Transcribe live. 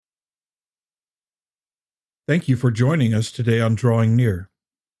Thank you for joining us today on Drawing Near.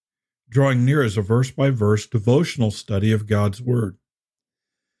 Drawing Near is a verse-by-verse devotional study of God's Word.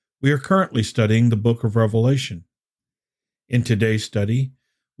 We are currently studying the book of Revelation. In today's study,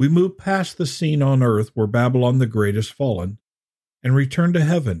 we move past the scene on earth where Babylon the Great has fallen and return to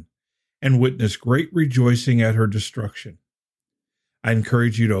heaven and witness great rejoicing at her destruction. I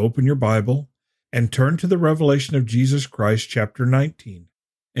encourage you to open your Bible and turn to the Revelation of Jesus Christ, chapter 19,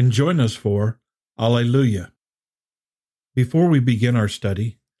 and join us for Alleluia. Before we begin our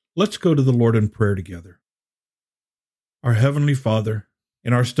study, let's go to the Lord in prayer together. Our Heavenly Father,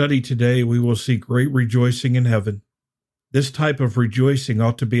 in our study today, we will see great rejoicing in heaven. This type of rejoicing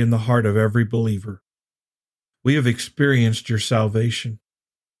ought to be in the heart of every believer. We have experienced your salvation.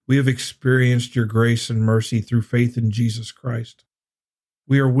 We have experienced your grace and mercy through faith in Jesus Christ.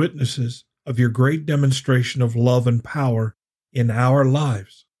 We are witnesses of your great demonstration of love and power in our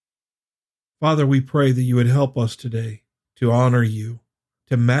lives. Father, we pray that you would help us today to honor you,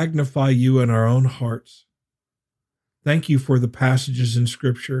 to magnify you in our own hearts. Thank you for the passages in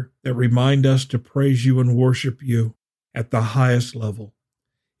Scripture that remind us to praise you and worship you at the highest level.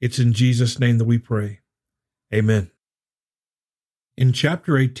 It's in Jesus' name that we pray. Amen. In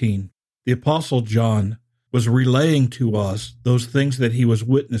chapter 18, the Apostle John was relaying to us those things that he was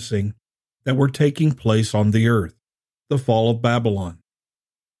witnessing that were taking place on the earth, the fall of Babylon.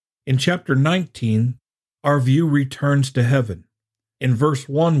 In chapter 19, our view returns to heaven. In verse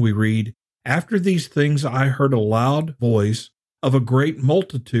 1 we read, "After these things I heard a loud voice of a great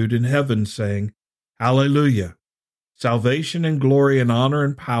multitude in heaven saying, Hallelujah! Salvation and glory and honor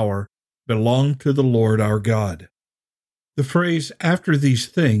and power belong to the Lord our God." The phrase "after these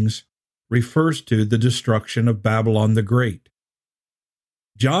things" refers to the destruction of Babylon the Great.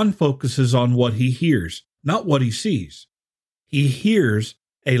 John focuses on what he hears, not what he sees. He hears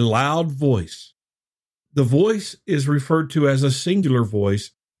a loud voice. The voice is referred to as a singular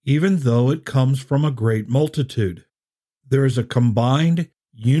voice, even though it comes from a great multitude. There is a combined,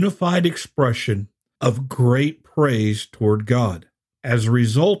 unified expression of great praise toward God as a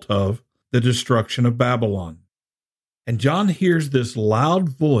result of the destruction of Babylon. And John hears this loud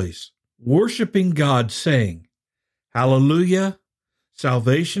voice worshiping God, saying, Hallelujah!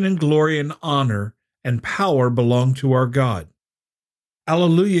 Salvation and glory and honor and power belong to our God.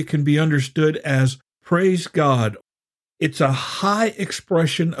 Alleluia can be understood as praise God. It's a high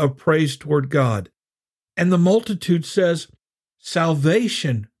expression of praise toward God. And the multitude says,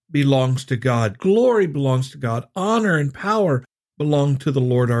 salvation belongs to God, glory belongs to God, honor and power belong to the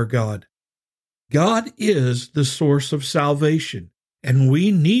Lord our God. God is the source of salvation, and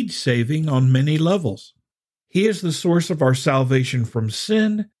we need saving on many levels. He is the source of our salvation from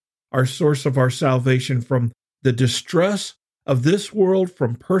sin, our source of our salvation from the distress of this world,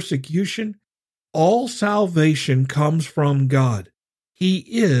 from persecution. All salvation comes from God. He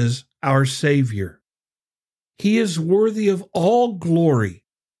is our Savior. He is worthy of all glory.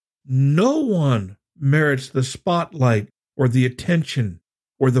 No one merits the spotlight or the attention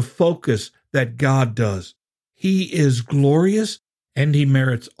or the focus that God does. He is glorious, and he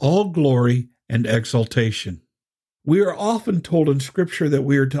merits all glory and exaltation. We are often told in Scripture that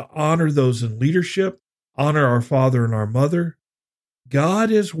we are to honor those in leadership, honor our father and our mother.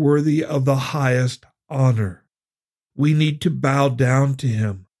 God is worthy of the highest honor. We need to bow down to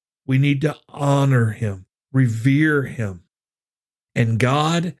him. We need to honor him, revere him. And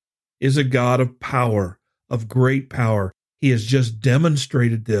God is a God of power, of great power. He has just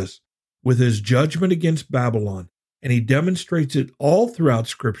demonstrated this with his judgment against Babylon, and he demonstrates it all throughout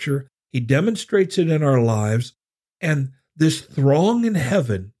Scripture. He demonstrates it in our lives, and this throng in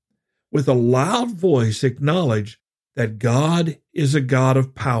heaven with a loud voice acknowledge that God is a God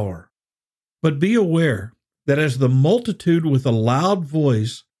of power. But be aware that as the multitude with a loud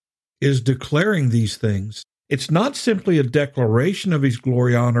voice is declaring these things, it's not simply a declaration of his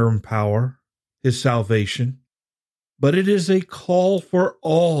glory, honor, and power, his salvation, but it is a call for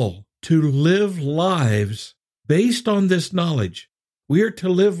all to live lives based on this knowledge. We are to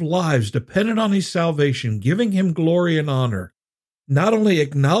live lives dependent on his salvation, giving him glory and honor, not only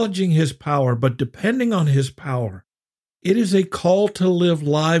acknowledging his power, but depending on his power. It is a call to live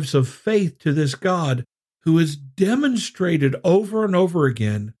lives of faith to this God who has demonstrated over and over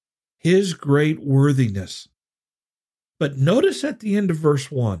again his great worthiness. But notice at the end of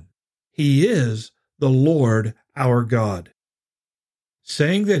verse 1, he is the Lord our God.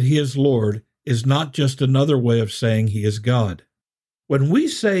 Saying that he is Lord is not just another way of saying he is God. When we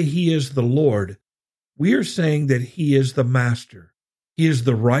say he is the Lord, we are saying that he is the master. He is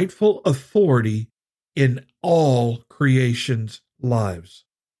the rightful authority in all creation's lives.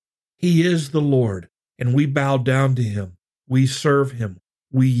 He is the Lord, and we bow down to him. We serve him.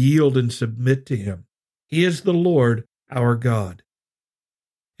 We yield and submit to him. He is the Lord, our God.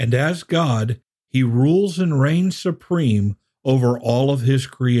 And as God, he rules and reigns supreme over all of his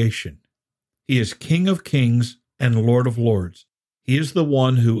creation. He is King of kings and Lord of lords. He is the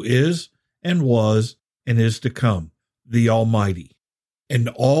one who is and was and is to come, the Almighty. And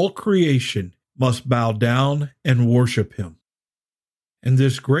all creation must bow down and worship him. And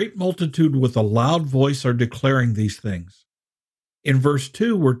this great multitude with a loud voice are declaring these things. In verse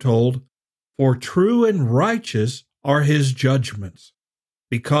 2, we're told, "For true and righteous are his judgments,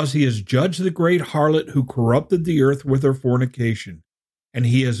 because he has judged the great harlot who corrupted the earth with her fornication, and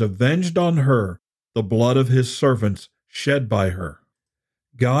he has avenged on her the blood of his servants shed by her."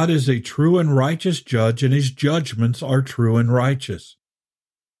 God is a true and righteous judge, and his judgments are true and righteous.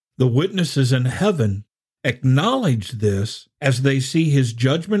 The witnesses in heaven acknowledge this as they see his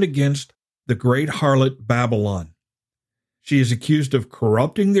judgment against the great harlot Babylon. She is accused of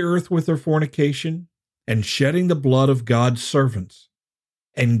corrupting the earth with her fornication and shedding the blood of God's servants.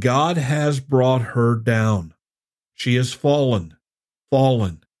 And God has brought her down. She is fallen.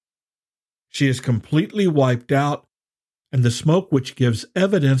 She is completely wiped out, and the smoke which gives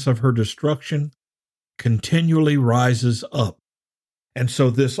evidence of her destruction continually rises up. And so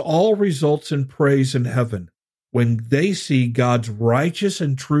this all results in praise in heaven when they see God's righteous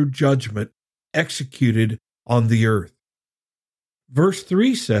and true judgment executed on the earth. Verse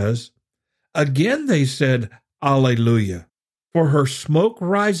 3 says, "Again they said, Alleluia, for her smoke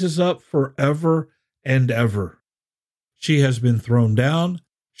rises up forever and ever. She has been thrown down,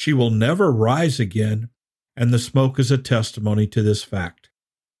 she will never rise again, and the smoke is a testimony to this fact."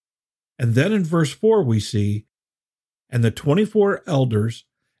 And then in verse 4 we see, "And the 24 elders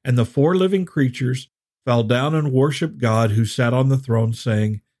and the 4 living creatures fell down and worshiped God who sat on the throne,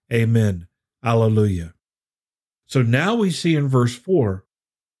 saying, Amen, Alleluia." So now we see in verse 4,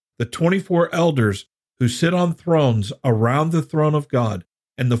 the 24 elders who sit on thrones around the throne of God,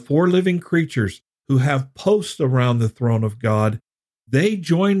 and the 4 living creatures who have posts around the throne of God, they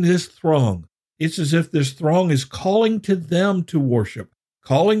join this throng. It's as if this throng is calling to them to worship,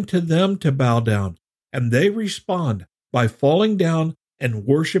 calling to them to bow down, and they respond by falling down and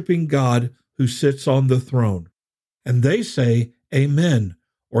worshiping God who sits on the throne. And they say, Amen,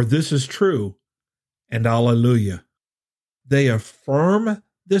 or this is true, and Alleluia. They affirm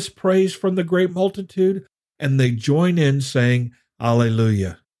this praise from the great multitude, and they join in saying,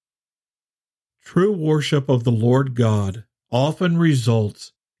 Alleluia. True worship of the Lord God often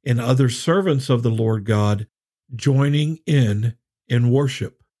results in other servants of the Lord God joining in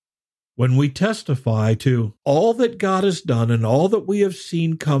worship. When we testify to all that God has done and all that we have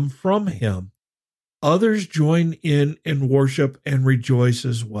seen come from him, others join in worship and rejoice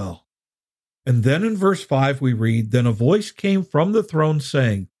as well. And then in verse 5 we read, "Then a voice came from the throne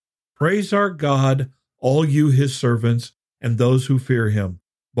saying, Praise our God, all you his servants, and those who fear him,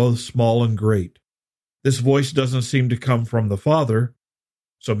 both small and great." This voice doesn't seem to come from the Father,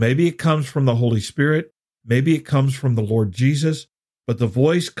 so maybe it comes from the Holy Spirit, maybe it comes from the Lord Jesus, but the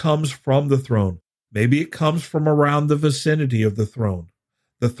voice comes from the throne. Maybe it comes from around the vicinity of the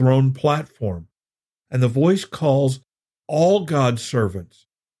throne platform. And the voice calls all God's servants,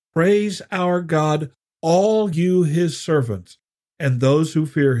 "Praise our God, all you his servants, and those who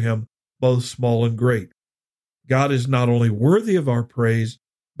fear him, both small and great." God is not only worthy of our praise,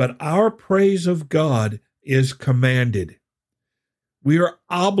 but our praise of God is commanded. We are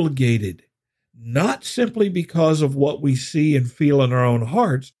obligated, not simply because of what we see and feel in our own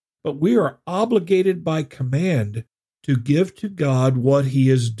hearts, but we are obligated by command to give to God what he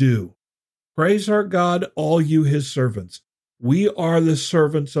is due. Praise our God, all you his servants. We are the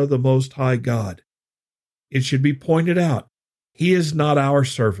servants of the Most High God. It should be pointed out, he is not our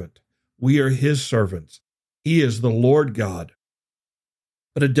servant. We are his servants. He is the Lord God.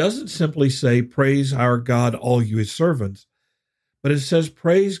 But it doesn't simply say, "Praise our God, all you his servants," but it says,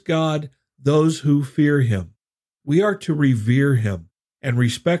 "Praise God, those who fear him." We are to revere him and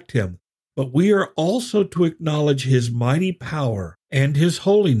respect him, but we are also to acknowledge his mighty power and his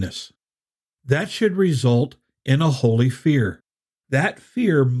holiness. That should result in a holy fear. That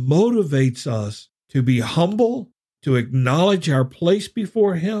fear motivates us to be humble, to acknowledge our place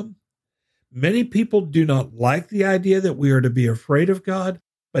before him. Many people do not like the idea that we are to be afraid of God,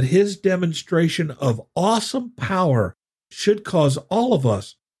 but his demonstration of awesome power should cause all of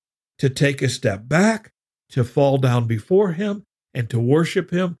us to take a step back, to fall down before him, and to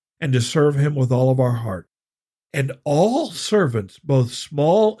worship him, and to serve him with all of our heart. And all servants, both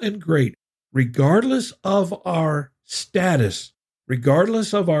small and great, regardless of our status,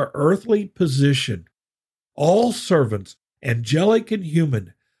 regardless of our earthly position, All servants, angelic and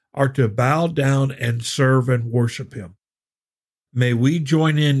human, are to bow down and serve and worship him. May we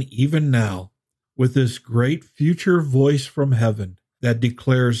join in even now with this great future voice from heaven that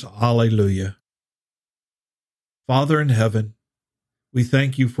declares Alleluia. Father in heaven, we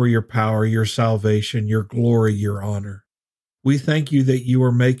thank you for your power, your salvation, your glory, your honor. We thank you that you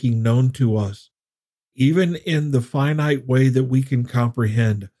are making known to us, even in the finite way that we can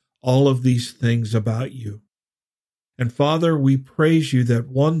comprehend, all of these things about you. And Father, we praise you that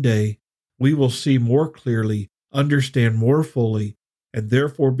one day we will see more clearly, understand more fully, and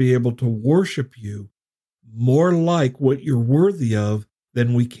therefore be able to worship you more like what you're worthy of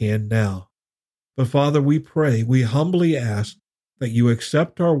than we can now. But Father, we pray, we humbly ask that you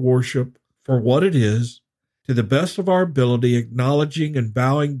accept our worship for what it is, to the best of our ability, acknowledging and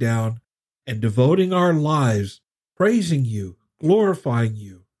bowing down and devoting our lives, praising you, glorifying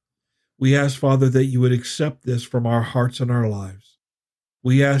you. We ask, Father, that you would accept this from our hearts and our lives.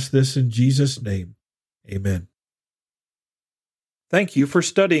 We ask this in Jesus' name. Amen. Thank you for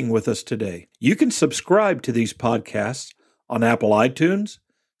studying with us today. You can subscribe to these podcasts on Apple iTunes,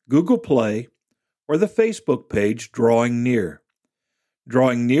 Google Play, or the Facebook page Drawing Near.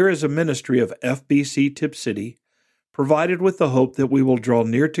 Drawing Near is a ministry of FBC Tipp City, provided with the hope that we will draw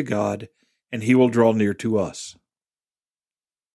near to God and he will draw near to us.